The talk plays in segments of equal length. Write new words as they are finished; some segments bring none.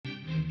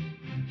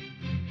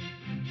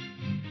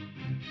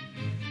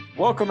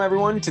Welcome,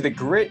 everyone, to the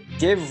Grit,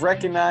 Give,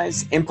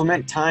 Recognize,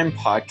 Implement Time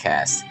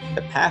podcast,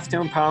 the path to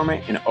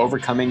empowerment and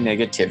overcoming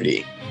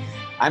negativity.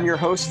 I'm your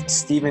host,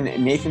 Stephen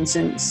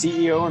Nathanson,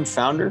 CEO and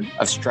founder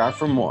of Strive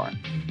for More.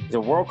 It's a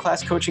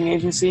world-class coaching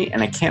agency,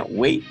 and I can't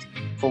wait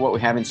for what we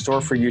have in store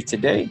for you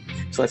today.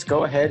 So let's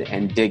go ahead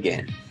and dig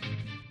in.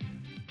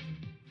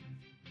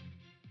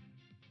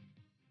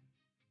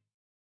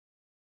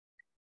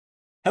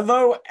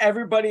 Hello,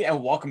 everybody,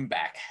 and welcome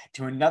back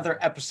to another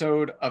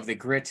episode of the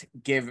Grit,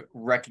 Give,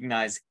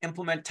 Recognize,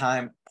 Implement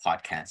Time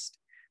podcast.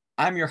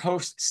 I'm your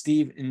host,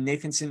 Steve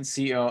Nathanson,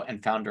 CEO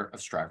and founder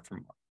of Strive for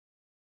More.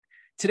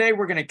 Today,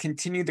 we're going to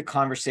continue the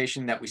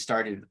conversation that we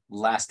started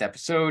last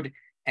episode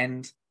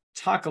and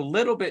talk a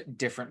little bit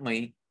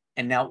differently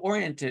and now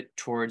orient it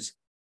towards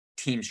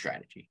team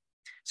strategy.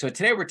 So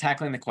today, we're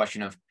tackling the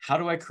question of how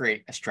do I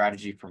create a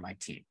strategy for my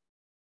team?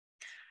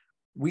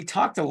 We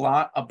talked a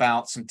lot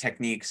about some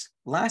techniques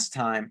last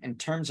time in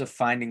terms of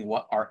finding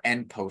what our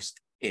end post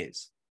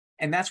is.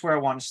 And that's where I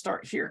want to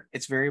start here.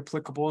 It's very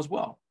applicable as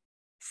well.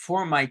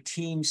 For my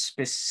team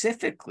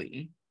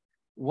specifically,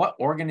 what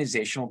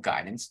organizational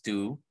guidance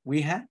do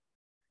we have?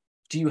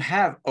 Do you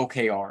have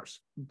OKRs,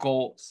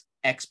 goals,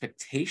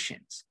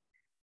 expectations,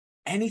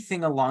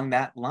 anything along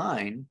that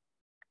line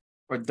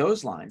or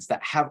those lines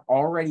that have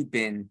already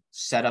been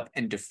set up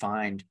and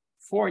defined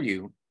for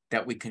you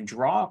that we can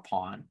draw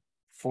upon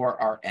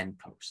for our end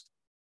post?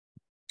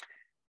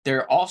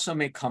 There also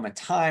may come a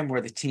time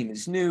where the team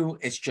is new,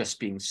 it's just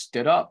being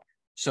stood up.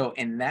 So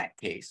in that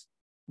case,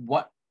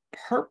 what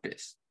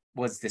purpose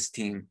was this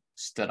team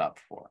stood up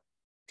for?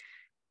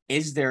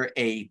 Is there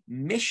a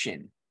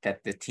mission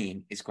that the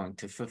team is going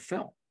to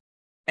fulfill?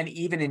 And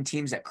even in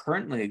teams that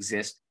currently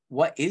exist,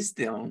 what is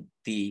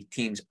the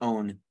team's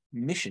own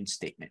mission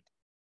statement?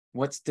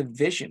 What's the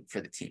vision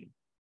for the team?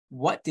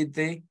 What did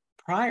the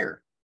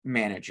prior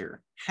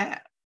manager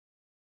have?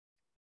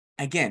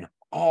 Again,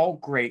 all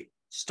great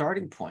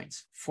starting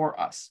points for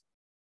us.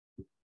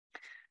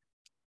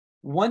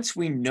 Once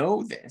we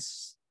know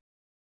this,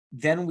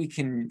 then we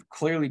can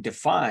clearly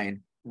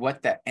define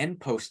what the end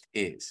post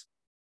is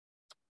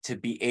to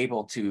be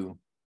able to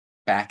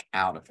back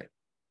out of it.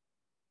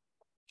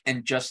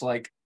 And just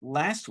like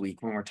last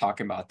week when we're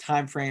talking about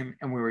time frame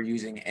and we were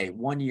using a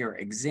 1-year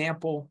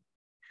example,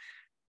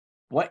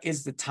 what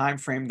is the time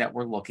frame that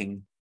we're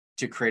looking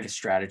to create a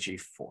strategy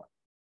for?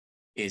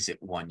 Is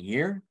it 1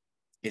 year?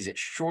 Is it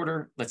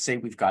shorter? Let's say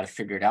we've got to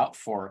figure it out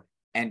for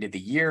end of the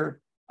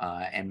year,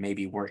 and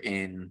maybe we're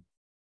in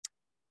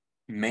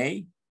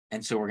May.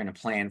 And so we're going to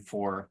plan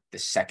for the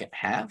second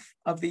half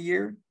of the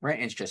year, right?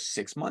 And it's just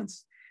 6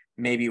 months.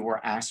 Maybe we're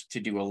asked to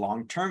do a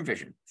long-term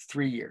vision,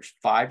 3 years,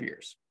 5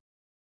 years.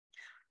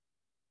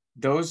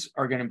 Those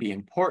are going to be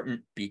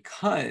important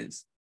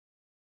because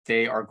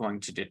they are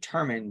going to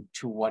determine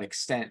to what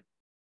extent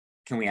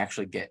can we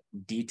actually get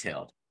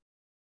detailed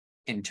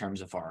in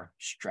terms of our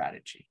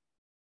strategy.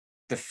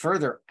 The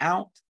further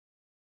out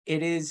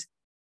it is,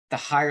 the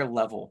higher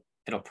level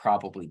it'll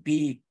probably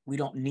be. We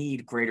don't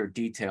need greater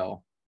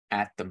detail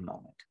at the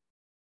moment.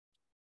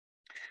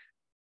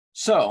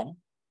 So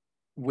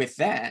with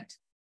that,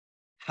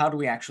 how do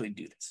we actually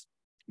do this?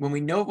 When we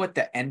know what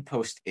the end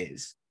post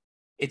is,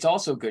 it's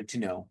also good to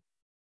know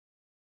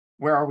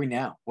where are we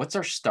now? What's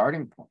our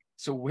starting point?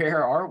 So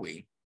where are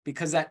we?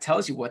 Because that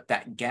tells you what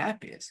that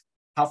gap is.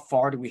 How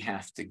far do we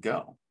have to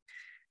go?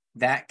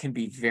 That can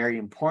be very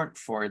important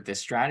for the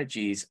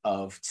strategies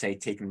of, say,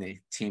 taking the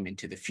team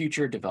into the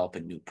future,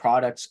 developing new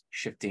products,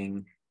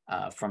 shifting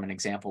from an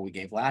example we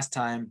gave last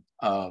time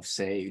of,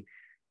 say,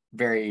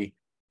 very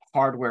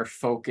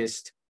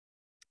hardware-focused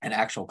and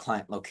actual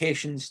client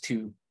locations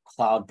to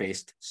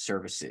cloud-based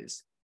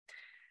services.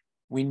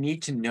 We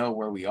need to know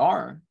where we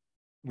are.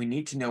 We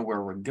need to know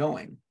where we're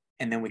going,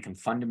 and then we can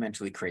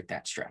fundamentally create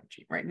that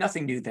strategy, right?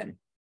 Nothing new then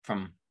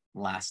from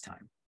last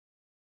time.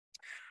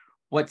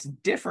 What's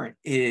different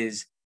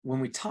is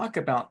when we talk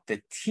about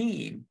the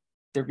team,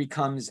 there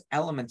becomes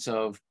elements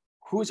of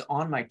who's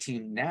on my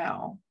team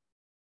now,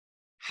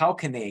 how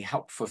can they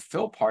help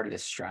fulfill part of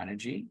this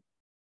strategy,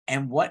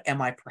 and what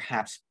am I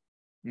perhaps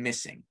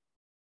missing?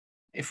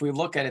 If we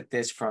look at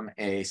this from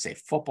a, say,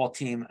 football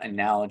team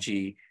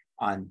analogy,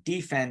 on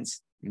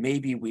defense,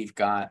 maybe we've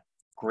got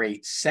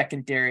great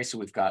secondary, so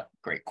we've got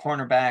great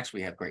cornerbacks,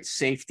 we have great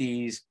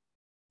safeties,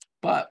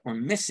 but we're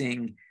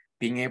missing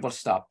being able to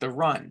stop the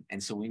run.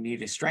 And so we need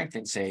to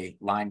strengthen, say,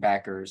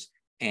 linebackers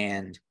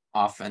and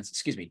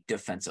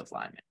defensive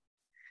linemen.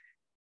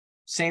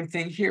 Same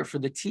thing here for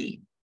the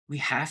team. We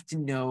have to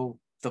know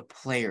the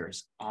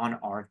players on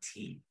our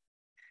team.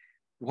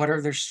 What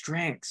are their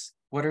strengths?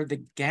 What are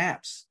the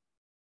gaps?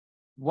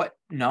 What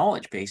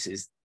knowledge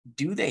bases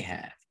do they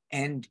have?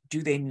 And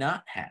do they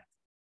not have?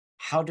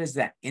 How does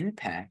that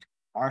impact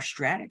our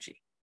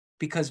strategy?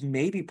 Because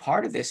maybe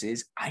part of this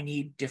is I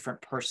need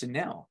different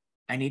personnel.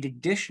 I need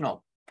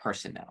additional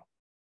personnel.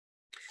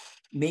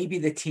 Maybe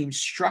the team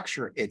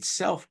structure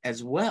itself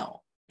as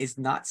well is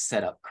not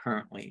set up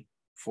currently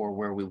for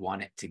where we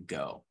want it to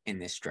go in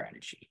this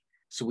strategy.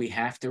 So we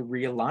have to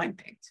realign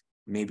things.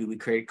 Maybe we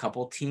create a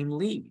couple team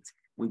leads.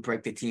 We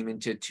break the team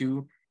into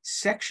 2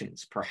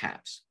 sections,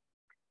 perhaps.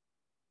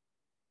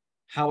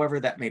 However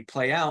that may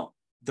play out,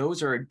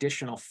 those are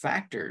additional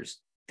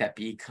factors that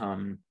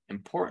become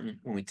important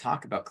when we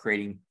talk about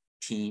creating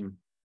team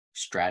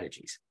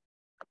strategies.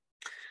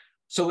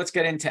 So let's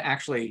get into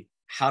actually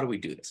how do we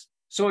do this?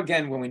 So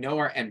again, when we know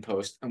our end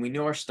post and we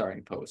know our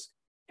starting post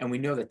and we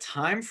know the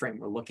time frame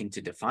we're looking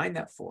to define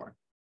that for,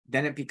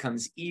 then it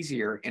becomes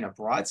easier in a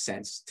broad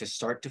sense to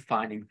start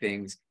defining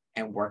things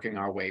and working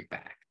our way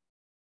back.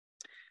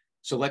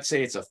 So let's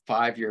say it's a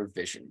 5-year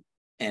vision,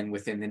 and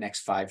within the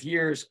next 5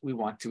 years, we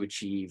want to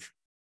achieve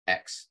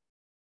X.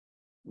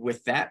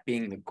 With that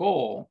being the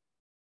goal,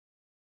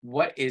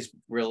 what is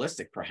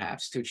realistic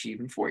perhaps to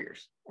achieve in 4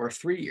 years or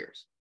 3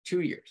 years,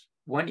 2 years,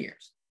 1 year?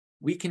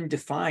 We can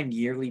define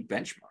yearly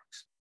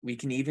benchmarks. We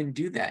can even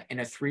do that in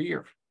a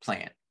 3-year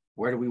plan.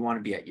 Where do we want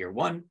to be at year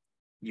 1,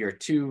 year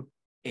 2,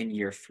 and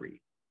year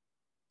 3?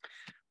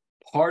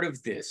 Part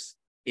of this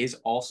is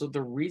also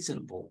the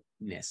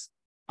reasonableness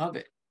of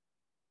it.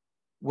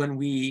 When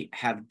we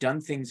have done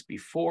things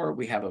before,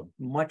 we have a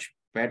much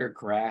better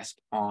grasp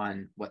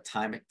on what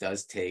time it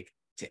does take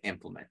to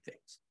implement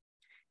things.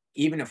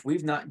 Even if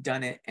we've not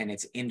done it and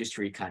it's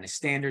industry kind of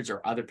standards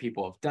or other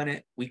people have done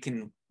it, we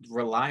can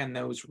rely on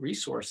those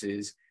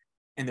resources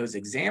and those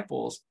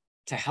examples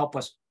to help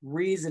us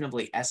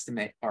reasonably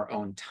estimate our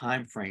own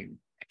time frame,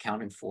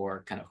 accounting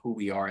for kind of who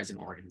we are as an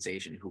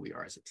organization, who we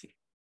are as a team.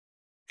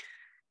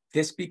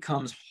 This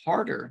becomes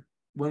harder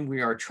when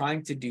we are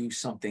trying to do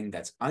something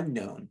that's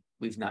unknown,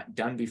 we've not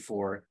done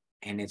before,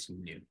 and it's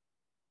new.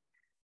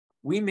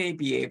 We may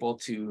be able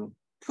to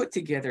put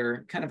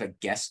together kind of a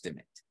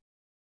guesstimate,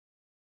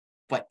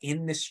 but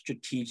in the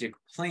strategic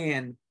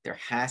plan, there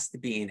has to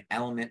be an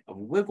element of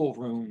wiggle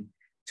room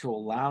to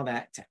allow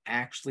that to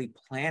actually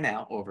play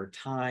out over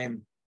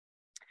time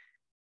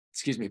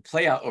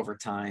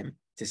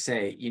to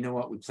say, you know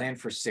what, we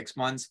planned for 6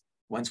 months.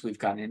 Once we've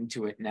gotten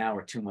into it now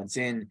or 2 months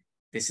in,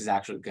 this is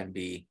actually going to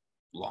be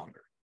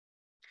longer.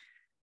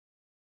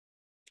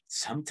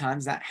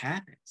 Sometimes that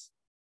happens.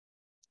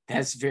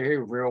 That's very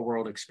real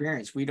world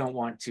experience. We don't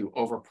want to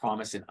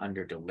overpromise and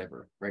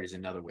underdeliver, right? Is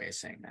another way of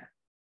saying that.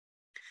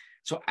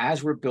 So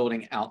as we're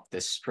building out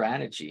this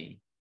strategy,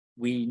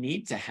 we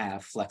need to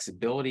have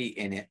flexibility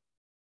in it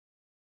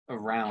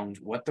around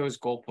what those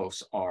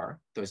goalposts are,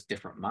 those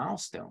different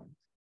milestones,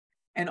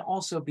 and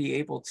also be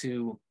able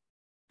to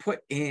put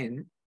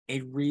in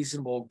a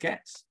reasonable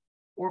guess.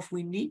 Or if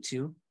we need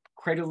to,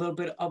 create a little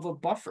bit of a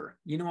buffer.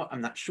 You know what,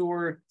 I'm not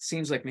sure.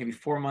 Seems like maybe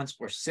 4 months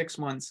or 6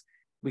 months.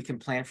 We can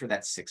plan for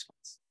that 6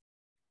 months.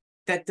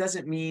 That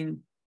doesn't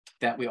mean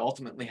that we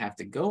ultimately have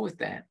to go with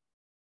that.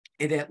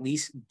 It at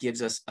least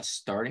gives us a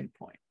starting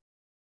point.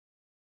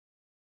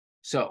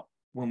 So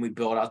when we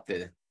build out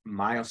the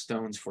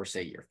milestones for,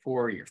 say, year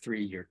 4, year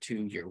 3, year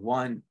 2, year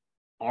 1,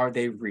 are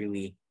they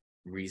really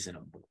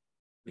reasonable?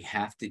 We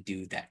have to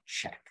do that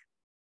check.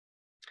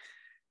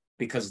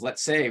 Because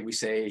let's say we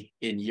say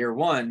in year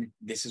 1,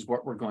 this is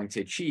what we're going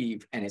to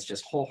achieve, and it's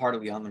just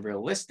wholeheartedly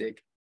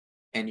unrealistic,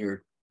 and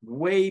you're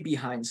way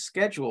behind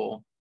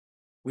schedule.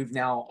 We've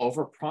now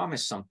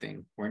overpromised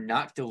something. We're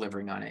not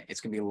delivering on it. It's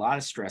going to be a lot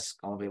of stress. It's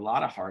going to be a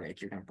lot of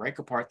heartache. You're going to break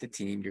apart the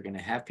team. You're going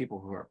to have people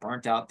who are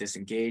burnt out,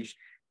 disengaged.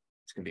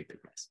 It's going to be a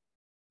big mess.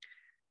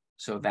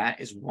 So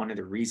that is one of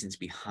the reasons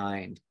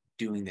behind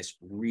doing this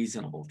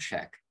reasonable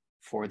check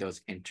for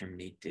those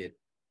intermediate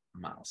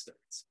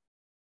milestones.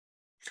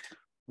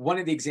 One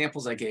of the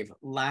examples I gave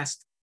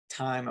last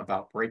time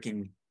about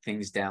breaking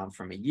things down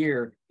from a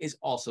year is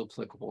also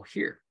applicable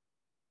here.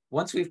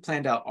 Once we've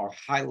planned out our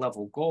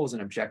high-level goals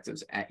and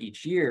objectives at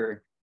each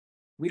year,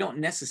 we don't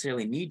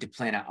necessarily need to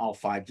plan out all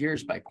 5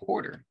 years by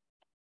quarter.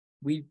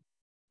 We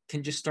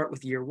can just start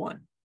with year 1.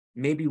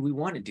 Maybe we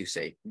want to do,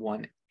 say,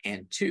 1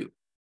 and 2.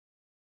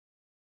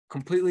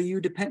 Completely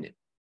you dependent.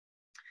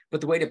 But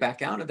the way to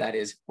back out of that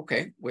is,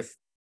 okay, with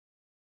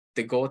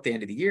the goal at the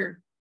end of the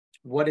year,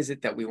 what is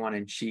it that we want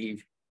to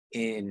achieve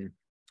in,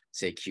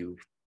 say, Q3,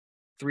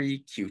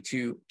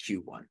 Q2,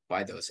 Q1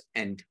 by those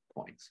end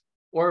points?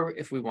 Or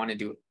if we want to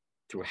do it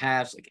through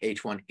halves, like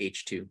H1,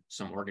 H2,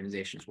 some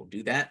organizations will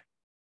do that.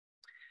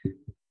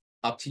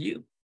 Up to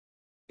you.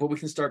 But we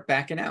can start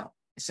backing out,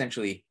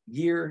 essentially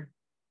year,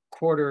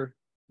 quarter,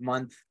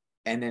 month,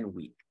 and then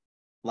week.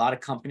 A lot of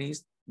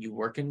companies, you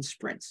work in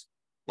sprints,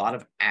 a lot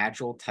of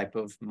agile type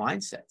of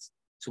mindsets.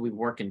 So we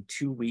work in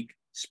 2-week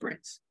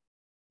sprints.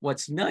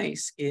 What's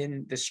nice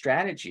in the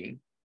strategy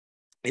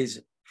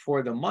is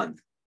for the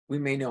month, we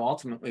may know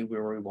ultimately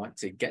where we want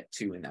to get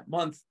to in that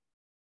month.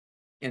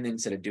 And then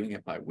instead of doing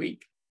it by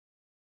week,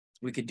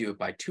 we could do it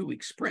by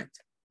 2-week sprint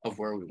of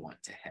where we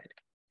want to head.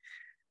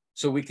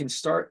 So we can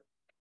start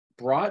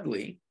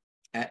broadly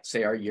at,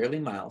 say, our yearly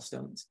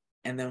milestones,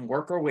 and then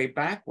work our way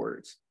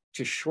backwards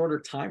to shorter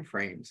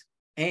timeframes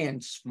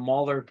and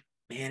smaller,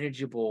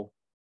 manageable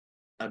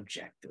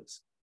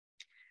objectives.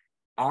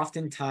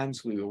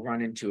 Oftentimes, we will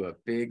run into a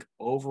big,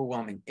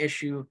 overwhelming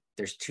issue.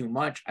 There's too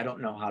much. I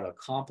don't know how to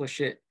accomplish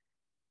it.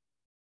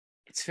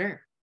 It's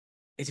fair.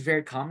 It's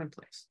very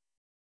commonplace.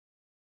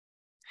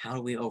 How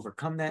do we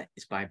overcome that?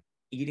 Is by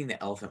eating the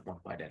elephant one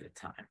bite at a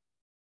time,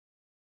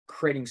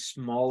 creating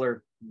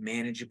smaller,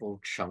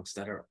 manageable chunks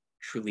that are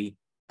truly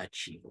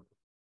achievable.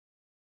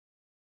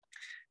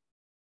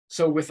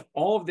 So with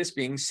all of this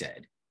being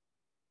said,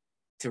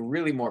 to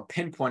really more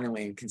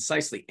pinpointedly and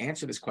concisely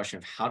answer this question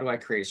of how do I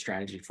create a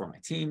strategy for my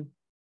team,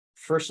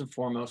 first and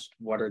foremost,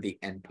 what are the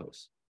end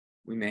posts?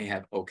 We may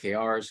have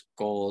OKRs,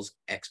 goals,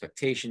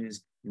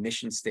 expectations,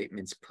 mission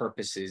statements,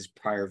 purposes,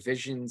 prior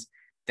visions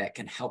that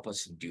can help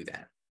us do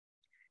that.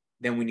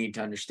 Then we need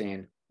to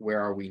understand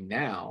where are we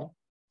now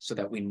so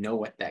that we know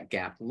what that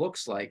gap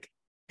looks like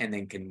and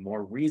then can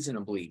more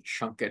reasonably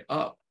chunk it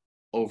up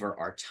over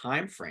our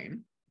time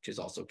frame, which is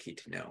also key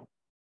to know,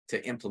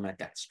 to implement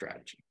that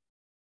strategy.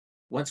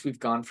 Once we've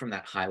gone from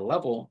that high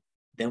level,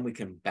 then we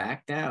can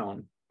back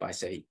down by,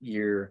 say,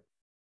 year,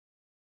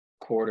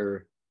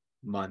 quarter,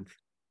 month,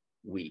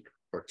 week,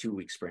 or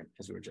 2-week sprint,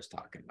 as we were just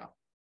talking about,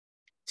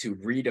 to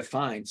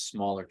redefine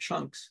smaller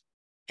chunks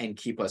and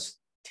keep us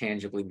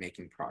tangibly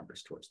making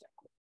progress towards that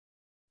goal.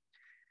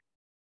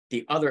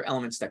 The other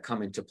elements that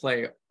come into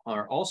play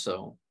are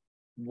also,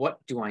 what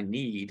do I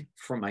need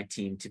for my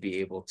team to be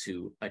able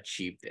to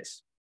achieve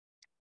this?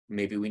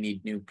 Maybe we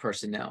need new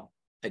personnel,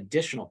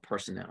 additional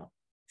personnel,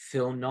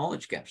 fill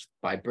knowledge gaps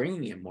by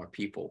bringing in more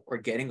people or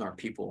getting our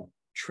people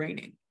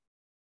training.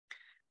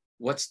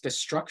 What's the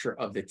structure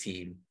of the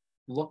team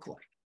look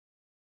like?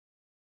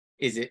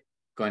 Is it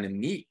going to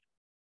meet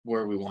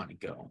where we want to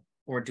go?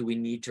 Or do we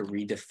need to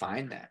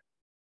redefine that?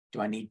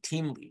 Do I need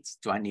team leads?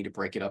 Do I need to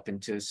break it up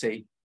into,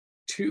 say,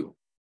 2?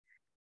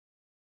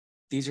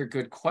 These are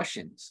good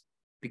questions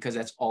because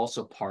that's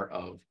also part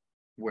of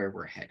where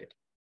we're headed.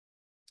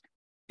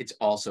 It's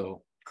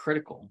also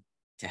critical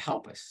to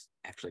help us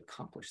actually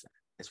accomplish that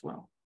as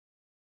well.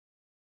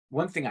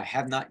 One thing I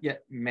have not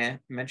yet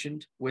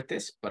mentioned with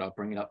this, but I'll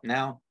bring it up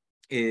now,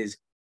 is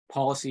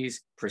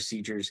policies,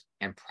 procedures,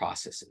 and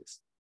processes.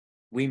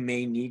 We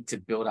may need to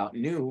build out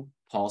new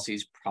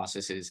policies,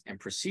 processes, and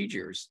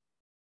procedures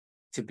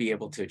to be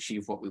able to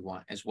achieve what we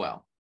want as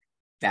well.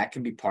 That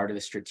can be part of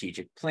the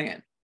strategic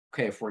plan.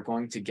 Okay, if we're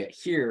going to get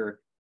here,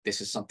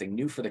 this is something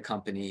new for the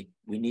company.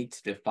 We need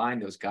to define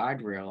those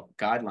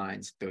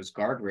guidelines, those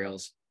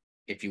guardrails,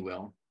 if you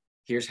will.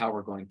 Here's how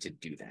we're going to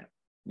do that.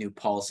 New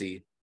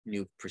policy,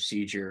 new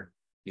procedure,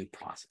 new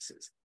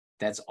processes.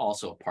 That's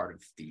also a part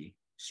of the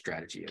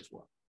strategy as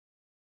well.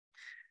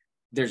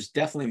 There's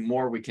definitely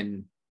more we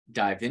can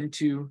dive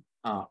into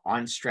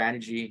on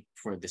strategy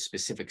for the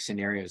specific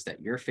scenarios that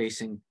you're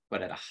facing,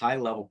 but at a high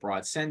level,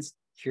 broad sense,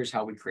 here's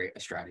how we create a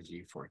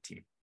strategy for a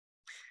team.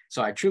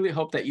 So I truly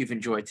hope that you've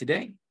enjoyed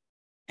today.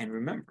 And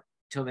remember,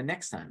 till the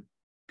next time,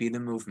 be the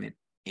movement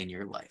in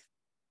your life.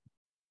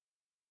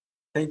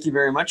 Thank you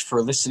very much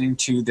for listening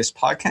to this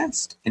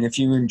podcast. And if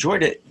you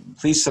enjoyed it,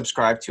 please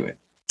subscribe to it.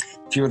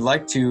 If you would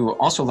like to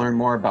also learn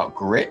more about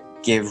GRIT,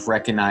 Give,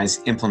 Recognize,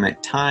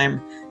 Implement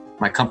Time,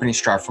 my company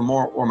Strive for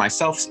More, or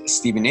myself,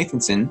 Steven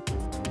Nathanson,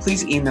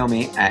 please email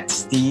me at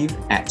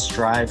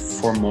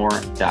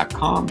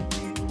steve@striveformore.com.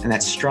 And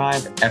that's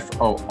strive,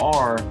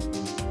 F-O-R,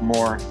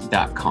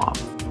 more.com.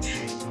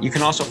 You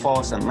can also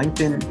follow us on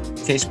LinkedIn,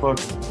 Facebook,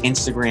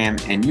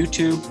 Instagram, and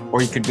YouTube,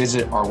 or you could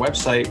visit our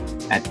website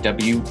at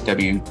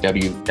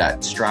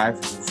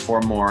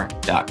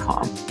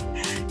www.striveformore.com.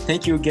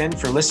 Thank you again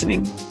for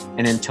listening,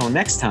 and until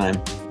next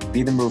time,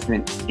 be the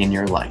movement in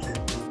your life.